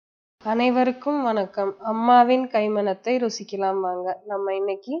அனைவருக்கும் வணக்கம். அம்மாவின் கைமணத்தை ருசிக்கலாம் வாங்க. நம்ம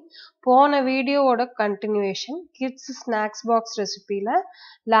இன்னைக்கு போன வீடியோவோட continuation kids snacks box ரெசிபியில்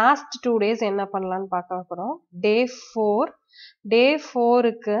last 2 days என்ன பண்ணலான்னு பார்க்க போகிறோம். டே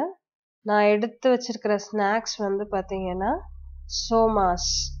 4க்கு நான் எடுத்து வச்சிருக்கிற ஸ்நாக்ஸ் வந்து பார்த்தீங்கன்னா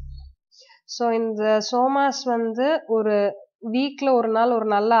சோமாஸ். ஸோ இந்த சோமாஸ் வந்து ஒரு வீக்ல ஒரு நாள் ஒரு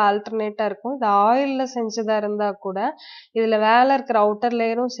நல்ல ஆல்டர்னேட்டா இருக்கும். இது ஆயில்ல செஞ்சதா இருந்தா கூட இதுல வேலை இருக்கிற அவுட்டர்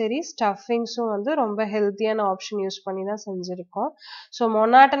லேயரும் சரி ஸ்டஃபிங்ஸும் வந்து ரொம்ப ஹெல்த்தியான ஆப்ஷன் யூஸ் பண்ணி தான் செஞ்சிருக்கோம். ஸோ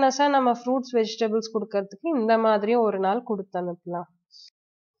மொனாட்டனஸா நம்ம ஃப்ரூட்ஸ் வெஜிடபிள்ஸ் கொடுக்கறதுக்கு இந்த மாதிரியும் ஒரு நாள் கொடுத்து அனுப்பலாம்.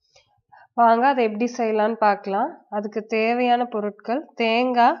 வாங்க அதை எப்படி செய்யலான்னு பார்க்கலாம். அதுக்கு தேவையான பொருட்கள்: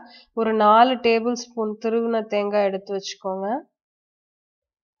 தேங்காய் ஒரு 4 டேபிள் ஸ்பூன் துருவின தேங்காய் எடுத்து வச்சுக்கோங்க.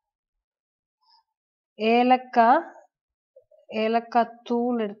 ஏலக்காய்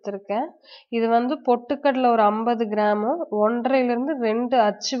தூள் எடுத்திருக்கேன். இது வந்து பொட்டுக்கடலை ஒரு 50 கிராமும் 1.5 to 2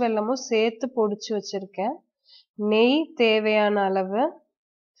 அச்சு வெல்லமும் சேர்த்து பொடிச்சு வச்சிருக்கேன். நெய் தேவையான அளவு,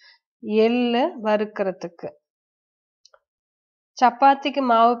 எள்ளு வறுக்கிறதுக்கு, சப்பாத்திக்கு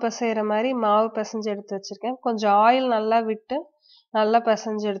மாவு பிசைகிற மாதிரி மாவு பிசைஞ்சு எடுத்து வச்சிருக்கேன். கொஞ்சம் ஆயில் நல்லா விட்டு நல்லா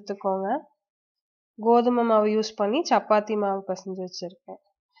பிசைஞ்சு எடுத்துக்கோங்க. கோதுமை மாவு யூஸ் பண்ணி சப்பாத்தி மாவு பிசைஞ்சு வச்சிருக்கேன்.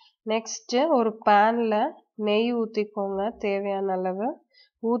 நெக்ஸ்ட் ஒரு பேன்ல நெய் ஊற்றிக்கோங்க தேவையான அளவு.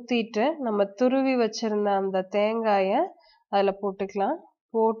 ஊற்றிட்டு நம்ம துருவி வச்சிருந்த அந்த தேங்காயை அதில் போட்டுக்கலாம்.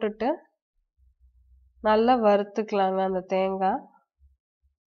 போட்டுட்டு நல்லா வறுத்துக்கலாங்க. அந்த தேங்காய்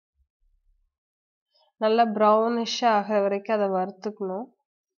நல்லா ப்ரௌனிஷாக ஆகிற வரைக்கும் அதை வறுத்துக்கணும்.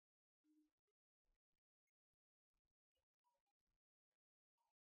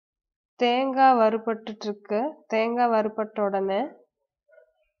 தேங்காய் வறுபட்டுட்டு இருக்கு. தேங்காய் வறுபட்ட உடனே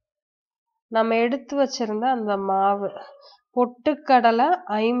நம்ம எடுத்து வச்சிருந்த அந்த மாவு, பொட்டுக்கடலை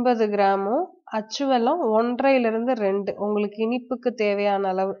 50 கிராமும் அச்சு வெல்லம் 1.5 to 2 உங்களுக்கு இனிப்புக்கு தேவையான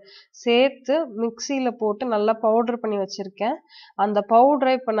அளவு சேர்த்து மிக்சியில போட்டு நல்லா பவுடர் பண்ணி வச்சிருக்கேன். அந்த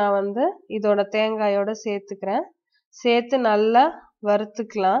பவுடரை இப்போ நான் வந்து இதோட தேங்காயோட சேர்த்துக்கிறேன். சேர்த்து நல்லா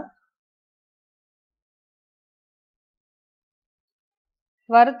வறுத்துக்கலாம்.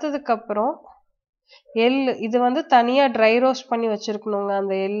 வறுத்ததுக்கு அப்புறம் எள்ளு, இது வந்து தனியா ட்ரை ரோஸ்ட் பண்ணி வச்சிருக்கணுங்க.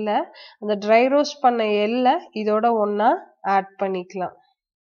 அந்த எள்ளை, அந்த ட்ரை ரோஸ்ட் பண்ண எள்ளை இதோட ஒண்ணா ஆட் பண்ணிக்கலாம்.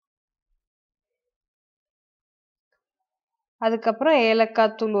 அதுக்கப்புறம்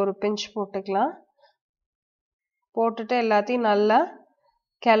ஏலக்காய் தூள் ஒரு பிஞ்ச் போட்டுக்கலாம். போட்டுட்டு எல்லாத்தையும் நல்லா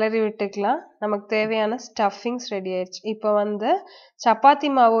கிளறி விட்டுக்கலாம். நமக்கு தேவையான ஸ்டஃபிங்ஸ் ரெடி ஆயிடுச்சு. இப்போ வந்து சப்பாத்தி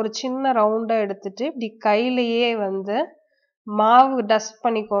மாவு ஒரு சின்ன ரவுண்டா எடுத்துட்டு இப்படி கையிலேயே வந்து மாவு டஸ்ட்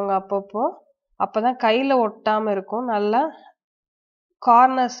பண்ணிக்கோங்க அப்பப்போ. அப்பதான் கையில ஒட்டாம இருக்கும். நல்லா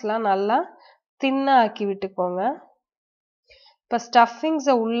கார்னர்ஸ்லாம் நல்லா தின்னா ஆக்கி விட்டுக்கோங்க. இப்போ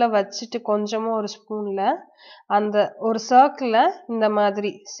ஸ்டஃபிங்ஸை உள்ள வச்சுட்டு கொஞ்சமா ஒரு ஸ்பூன்ல அந்த ஒரு சர்க்கிளை இந்த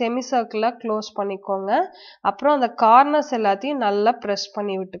மாதிரி செமி சர்க்கிளா க்ளோஸ் பண்ணிக்கோங்க. அப்புறம் அந்த கார்னர்ஸ் எல்லாத்தையும் நல்லா ப்ரெஸ்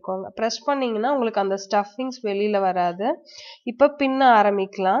பண்ணி விட்டுக்கோங்க. ப்ரெஸ் பண்ணீங்கன்னா உங்களுக்கு அந்த ஸ்டஃபிங்ஸ் வெளியில வராது. இப்போ பின்ன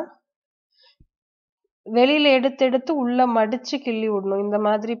ஆரம்பிக்கலாம். வெளியில எடுத்து உள்ள மடிச்சு கிள்ளி விடணும். இந்த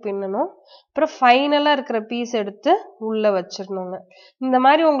மாதிரி பின்னணும். அப்புறம் ஃபைனலா இருக்கிற பீஸ் எடுத்து உள்ள வச்சிடணுங்க. இந்த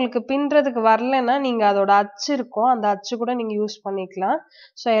மாதிரி உங்களுக்கு பின்றதுக்கு வரலன்னா நீங்க அதோட அச்சு இருக்கும், அந்த அச்சு கூட நீங்க யூஸ் பண்ணிக்கலாம்.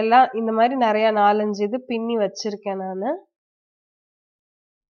 ஸோ எல்லாம் இந்த மாதிரி நிறைய 4-5 இது பின்னி வச்சிருக்கேன் நான்.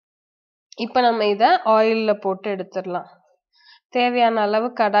 இப்போ நம்ம இதை ஆயில்ல போட்டு எடுத்துடலாம். தேவையான அளவு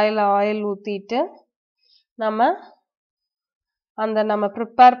கடாயில ஆயில் ஊத்திட்டு நம்ம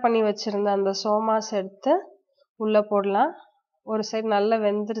ப்ரிப்பேர் பண்ணி வச்சிருந்த அந்த சோமாஸ் எடுத்து உள்ள போடலாம். ஒரு சைடு நல்லா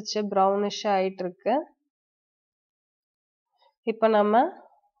வெந்துருச்சு, ப்ரௌனிஷா ஆயிட்டு இருக்கு. இப்ப நம்ம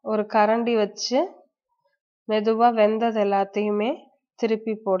ஒரு கரண்டி வச்சு மெதுவா வெந்தது எல்லாத்தையுமே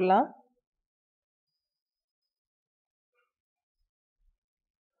திருப்பி போடலாம்.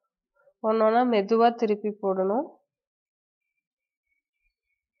 ஒன்னொன்னா மெதுவா திருப்பி போடணும்.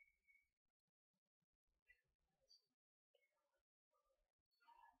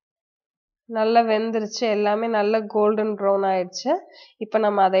 நல்லா வெந்துருச்சு, எல்லாமே நல்லா கோல்டன் ப்ரௌன் ஆயிடுச்சு. இப்போ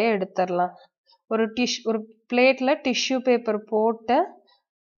நம்ம அதையே எடுத்துடலாம். ஒரு பிளேட்ல டிஷ்யூ பேப்பர் போட்டு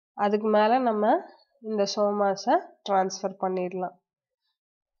அதுக்கு மேல நம்ம இந்த சோமாஸை டிரான்ஸ்ஃபர் பண்ணிடலாம்.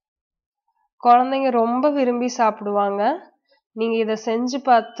 குழந்தைங்க ரொம்ப விரும்பி சாப்பிடுவாங்க. நீங்க இதை செஞ்சு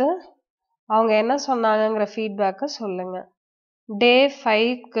பார்த்து அவங்க என்ன சொன்னாங்கங்கிற ஃபீட்பேக்கை சொல்லுங்க. டே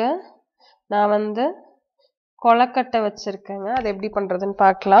 5க்கு நான் வந்து கொலக்கட்டை வச்சிருக்கேங்க. அது எப்படி பண்றதுன்னு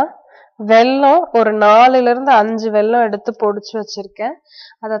பார்க்கலாம். வெல்லம் ஒரு 4 to 5 வெல்லம் எடுத்து பொடிச்சு வச்சிருக்கேன்.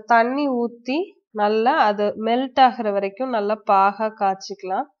 அதை தண்ணி ஊத்தி நல்லா அது மெல்ட் ஆகுற வரைக்கும் நல்லா பாகா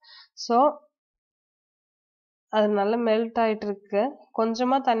காய்ச்சிக்கலாம். ஸோ அது நல்லா மெல்ட் ஆயிட்டு இருக்கு.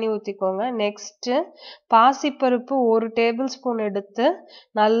 கொஞ்சமா தண்ணி ஊத்திக்கோங்க. நெக்ஸ்ட் பாசிப்பருப்பு 1 டேபிள் ஸ்பூன் எடுத்து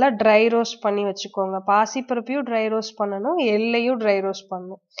நல்லா ட்ரை ரோஸ்ட் பண்ணி வச்சுக்கோங்க. பாசிப்பருப்பையும் ட்ரை ரோஸ்ட் பண்ணணும், எள்ளையும் ட்ரை ரோஸ்ட்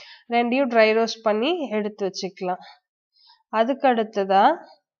பண்ணணும். ரெண்டையும் ட்ரை ரோஸ்ட் பண்ணி எடுத்து வச்சுக்கலாம். அதுக்கு அடுத்ததா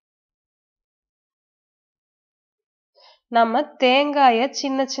நம்ம தேங்காயை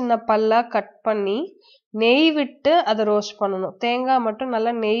சின்ன சின்ன பல்லா கட் பண்ணி நெய் விட்டு அதை ரோஸ்ட் பண்ணணும். தேங்காய் மட்டும்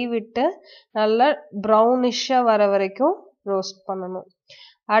நல்லா நெய் விட்டு நல்லா ப்ரௌனிஷா வர வரைக்கும் ரோஸ்ட் பண்ணணும்.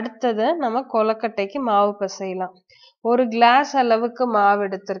 அடுத்தது நம்ம கொலக்கட்டைக்கு மாவு பிசையலாம். 1 கிளாஸ் அளவுக்கு மாவு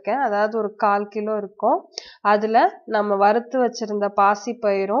எடுத்திருக்கேன், அதாவது ஒரு 1/4 கிலோ இருக்கும். அதுல நம்ம வறுத்து வச்சிருந்த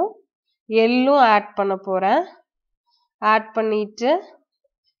பாசிப்பயிரும் எள்ளும் ஆட் பண்ண போறேன். ஆட் பண்ணிட்டு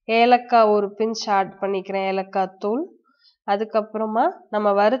ஏலக்காய் ஒரு பிஞ்ச் ஆட் பண்ணிக்கிறேன், ஏலக்காய் தூள். அதுக்கப்புறமா நம்ம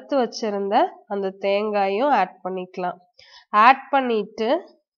வறுத்து வச்சிருந்த அந்த தேங்காயும் ஆட் பண்ணிக்கலாம். ஆட் பண்ணிட்டு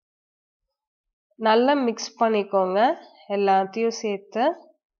நல்லா மிக்ஸ் பண்ணிக்கோங்க. எல்லாத்தையும் சேர்த்து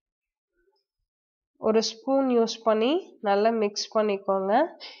ஒரு ஸ்பூன் யூஸ் பண்ணி நல்லா மிக்ஸ் பண்ணிக்கோங்க.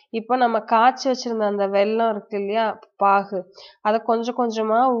 இப்போ நம்ம காய்ச்சி வச்சிருந்த அந்த வெல்லம் இருக்கு இல்லையா, பாகு, அதை கொஞ்சம்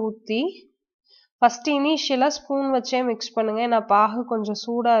கொஞ்சமா ஊத்தி ஃபர்ஸ்ட் இனிஷியலா ஸ்பூன் வச்சே மிக்ஸ் பண்ணுங்க. ஏன்னா பாகு கொஞ்சம்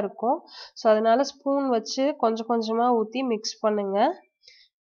சூடா இருக்கும். ஸோ அதனால ஸ்பூன் வச்சு கொஞ்சம் கொஞ்சமா ஊத்தி மிக்ஸ் பண்ணுங்க.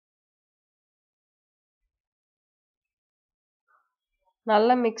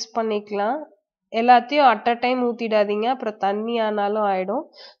 நல்லா மிக்ஸ் பண்ணிக்கலாம். எல்லாத்தையும் அட் அ டைம் ஊத்திடாதீங்க, அப்புறம் தண்ணி ஆனாலும் ஆயிடும்.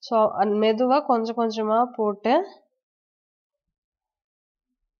 ஸோ மெதுவா கொஞ்சம் கொஞ்சமா போட்டு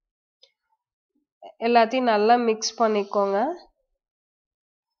எல்லாத்தையும் நல்லா மிக்ஸ் பண்ணிக்கோங்க.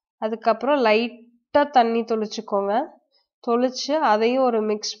 அதுக்கப்புறம் லைட்டா தண்ணி தொளிச்சுக்கோங்க. தொளிச்சு அதையும் ஒரு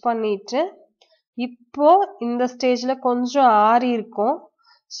மிக்ஸ் பண்ணிட்டு இப்போ இந்த ஸ்டேஜ்ல கொஞ்சம் ஆறி இருக்கும்.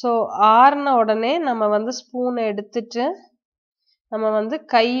 ஸோ ஆறின உடனே நம்ம ஸ்பூனை எடுத்துட்டு நம்ம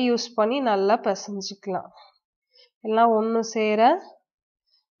கை யூஸ் பண்ணி நல்லா பிசைஞ்சுக்கலாம். எல்லாம் ஒன்று சேர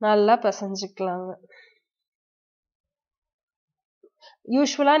நல்லா பிசைஞ்சுக்கலாங்க.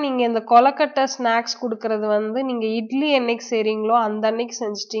 யூஸ்வலா நீங்க இந்த கொலக்கட்டை ஸ்நாக்ஸ் கொடுக்கறது நீங்க இட்லி என்னைக்கு செய்றீங்களோ அந்த அன்னைக்கு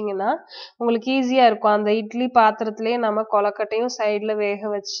செஞ்சிட்டீங்கன்னா உங்களுக்கு ஈஸியா இருக்கும். அந்த இட்லி பாத்திரத்திலேயே நம்ம கொலக்கட்டையும் சைடுல வேக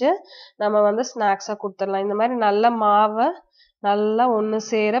வச்சு நம்ம ஸ்நாக்ஸா கொடுத்துடலாம். இந்த மாதிரி நல்ல மாவை நல்லா ஒன்று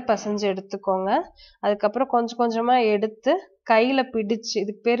சேர பிசைஞ்சு எடுத்துக்கோங்க. அதுக்கப்புறம் கொஞ்சம் கொஞ்சமா எடுத்து கையில பிடிச்சு,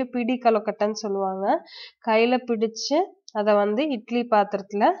 இதுக்கு பேரு பிடி கொலக்கட்டைன்னு சொல்லுவாங்க, கையில பிடிச்சு அதை இட்லி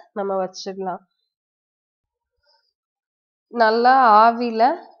பாத்திரத்துல நம்ம வச்சிடலாம். நல்லா ஆவியில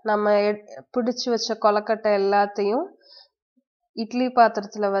நம்ம பிடிச்சு வச்ச கொலக்கட்டை எல்லாத்தையும் இட்லி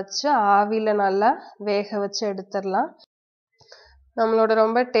பாத்திரத்துல வச்சு ஆவியில நல்லா வேக வச்சு எடுத்துடலாம். நம்மளோட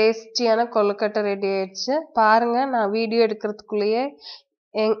ரொம்ப டேஸ்டியான கொழுக்கட்டை ரெடி ஆயிடுச்சு. பாருங்க, நான் வீடியோ எடுக்கிறதுக்குள்ளேயே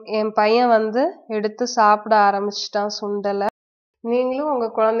என் பையன் எடுத்து சாப்பிட ஆரம்பிச்சிட்டான் சுண்டலை. நீங்களும் உங்க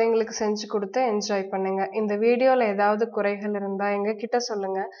குழந்தைங்களுக்கு செஞ்சு கொடுத்து என்ஜாய் பண்ணுங்க. இந்த வீடியோல ஏதாவது குறைகள் இருந்தா எங்க கிட்ட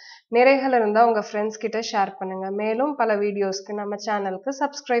சொல்லுங்க. நிறைகள் இருந்தா உங்க ஃப்ரெண்ட்ஸ் கிட்ட ஷேர் பண்ணுங்க. மேலும் பல வீடியோஸ்க்கு நம்ம சேனலுக்கு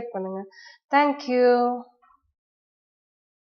சப்ஸ்கிரைப் பண்ணுங்க. தேங்க்யூ.